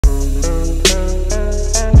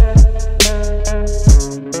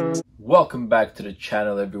Welcome back to the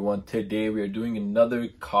channel, everyone. Today we are doing another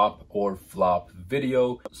cop or flop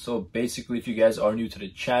video. So basically, if you guys are new to the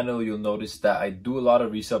channel, you'll notice that I do a lot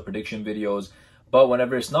of resale prediction videos, but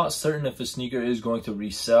whenever it's not certain if a sneaker is going to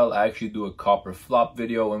resell, I actually do a cop or flop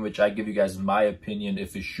video in which I give you guys my opinion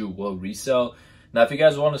if a shoe will resell. Now, if you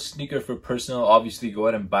guys want a sneaker for personal, obviously go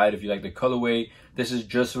ahead and buy it if you like the colorway. This is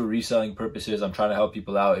just for reselling purposes. I'm trying to help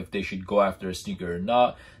people out if they should go after a sneaker or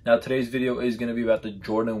not. Now, today's video is going to be about the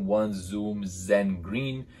Jordan 1 Zoom Zen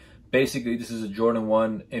Green. Basically, this is a Jordan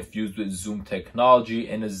 1 infused with Zoom technology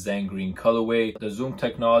in a Zen Green colorway. The Zoom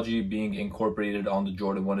technology being incorporated on the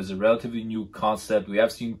Jordan 1 is a relatively new concept. We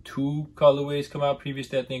have seen two colorways come out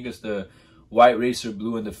previously. I think it's the White Racer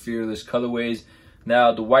Blue and the Fearless colorways.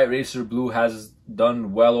 Now, the White Racer Blue has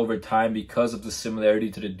done well over time because of the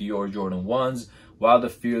similarity to the Dior Jordan 1s, while the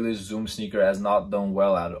Fearless Zoom sneaker has not done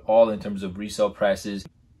well at all in terms of resale prices.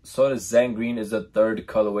 So the Zen Green is the third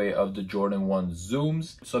colorway of the Jordan 1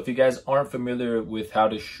 Zooms. So if you guys aren't familiar with how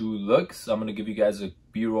the shoe looks, I'm going to give you guys a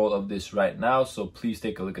B-roll of this right now. So please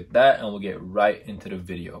take a look at that and we'll get right into the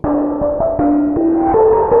video.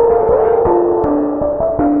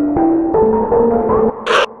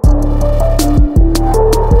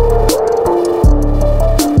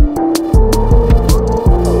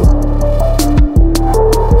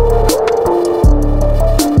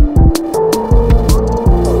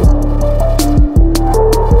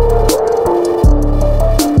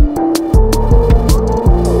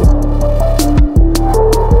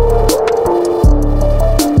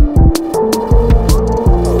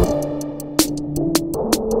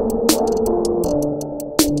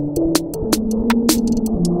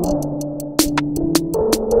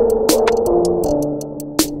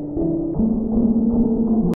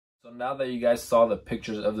 Now that you guys saw the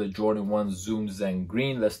pictures of the Jordan 1 Zoom Zen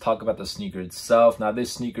Green, let's talk about the sneaker itself. Now,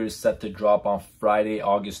 this sneaker is set to drop on Friday,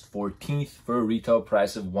 August 14th for a retail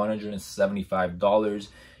price of $175.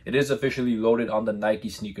 It is officially loaded on the Nike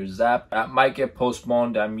Sneakers app. That might get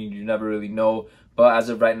postponed. I mean, you never really know. But as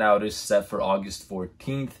of right now, it is set for August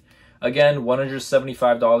 14th. Again,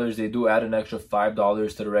 $175. They do add an extra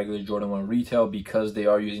 $5 to the regular Jordan 1 retail because they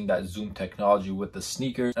are using that Zoom technology with the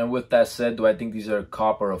sneakers. And with that said, do I think these are a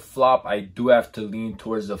cop or a flop? I do have to lean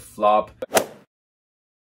towards the flop.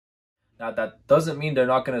 Now, that doesn't mean they're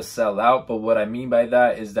not going to sell out, but what I mean by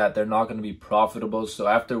that is that they're not going to be profitable. So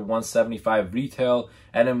after $175 retail,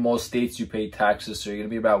 and in most states you pay taxes, so you're going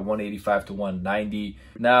to be about $185 to $190.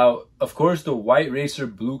 Now, of course, the White Racer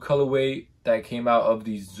Blue colorway that came out of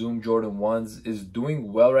these Zoom Jordan 1s is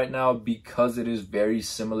doing well right now because it is very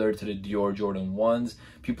similar to the Dior Jordan 1s.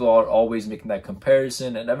 People are always making that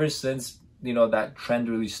comparison, and ever since, you know, that trend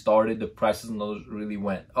really started, the prices on those really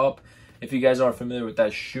went up. If you guys aren't familiar with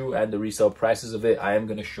that shoe and the resale prices of it, I am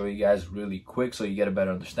going to show you guys really quick so you get a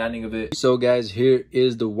better understanding of it. So guys, here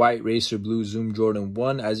is the White Racer Blue Zoom Jordan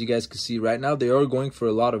 1. As you guys can see right now, they are going for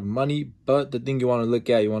a lot of money, but the thing you want to look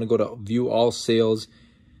at, you want to go to view all sales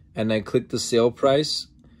and then click the sale price.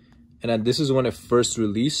 And then this is when it first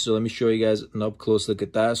released. So let me show you guys an up close look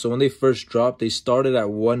at that. So when they first dropped, they started at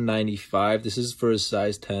 $195. This is for a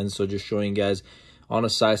size 10. So just showing you guys on a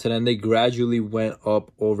size 10, and they gradually went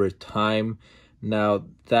up over time. Now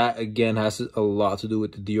that again has a lot to do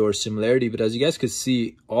with the Dior similarity, but as you guys could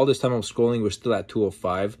see, all this time I'm scrolling, we're still at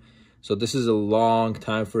 $205. So this is a long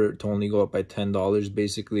time for it to only go up by $10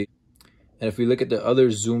 basically. And if we look at the other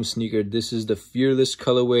Zoom sneaker, this is the Fearless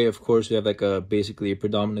colorway. Of course, we have like basically a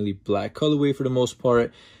predominantly black colorway for the most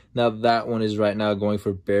part. Now that one is right now going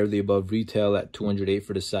for barely above retail at $208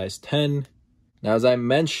 for the size 10. Now, as I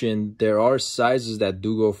mentioned, there are sizes that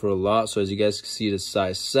do go for a lot. So as you guys can see, the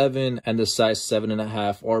size 7 and the size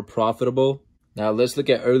 7.5 are profitable. Now, let's look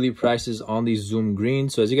at early prices on these Zoom Green.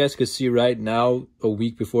 So as you guys can see right now, a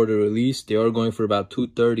week before the release, they are going for about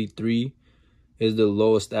 $233 is the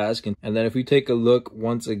lowest ask. And then if we take a look,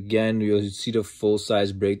 once again, you'll see the full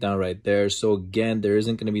size breakdown right there. So again, there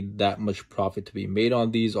isn't going to be that much profit to be made on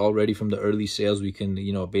these already from the early sales. We can,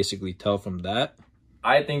 you know, basically tell from that.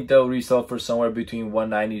 I think they'll resell for somewhere between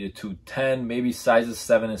 $190 to $210. Maybe sizes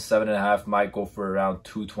 7 and 7.5 might go for around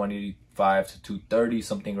 $225 to $230,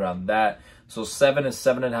 something around that. So 7 and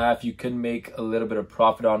 7.5, you can make a little bit of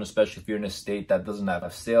profit on, especially if you're in a state that doesn't have a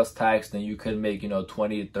sales tax. Then you can make, you know,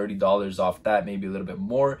 $20 to $30 off that, maybe a little bit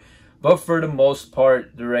more. But for the most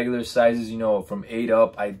part, the regular sizes, you know, from 8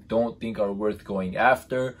 up, I don't think are worth going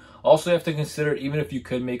after. Also, you have to consider, even if you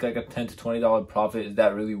could make like a $10 to $20 profit, is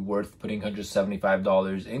that really worth putting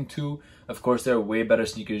 $175 into? Of course, there are way better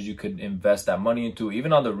sneakers you could invest that money into.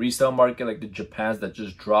 Even on the resale market, like the Japans that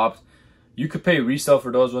just dropped, you could pay resale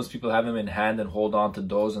for those once people have them in hand and hold on to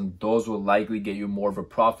those, and those will likely get you more of a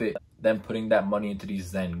profit. than putting that money into these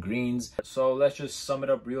Zen greens. So let's just sum it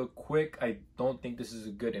up real quick. I don't think this is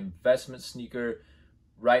a good investment sneaker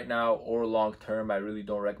right now or long term. I really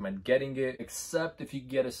don't recommend getting it, except if you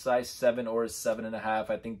get a size 7 or a 7.5.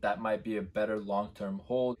 I think that might be a better long-term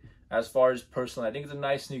hold. As far as personal, I think it's a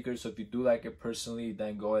nice sneaker, so if you do like it personally,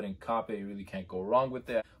 then go ahead and cop it. You really can't go wrong with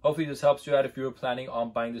it. Hopefully this helps you out if you were planning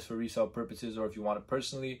on buying this for resale purposes, or if you want it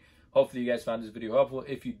personally. Hopefully you guys found this video helpful.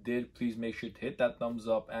 If you did, please make sure to hit that thumbs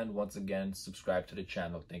up, and once again, subscribe to the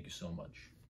channel. Thank you so much.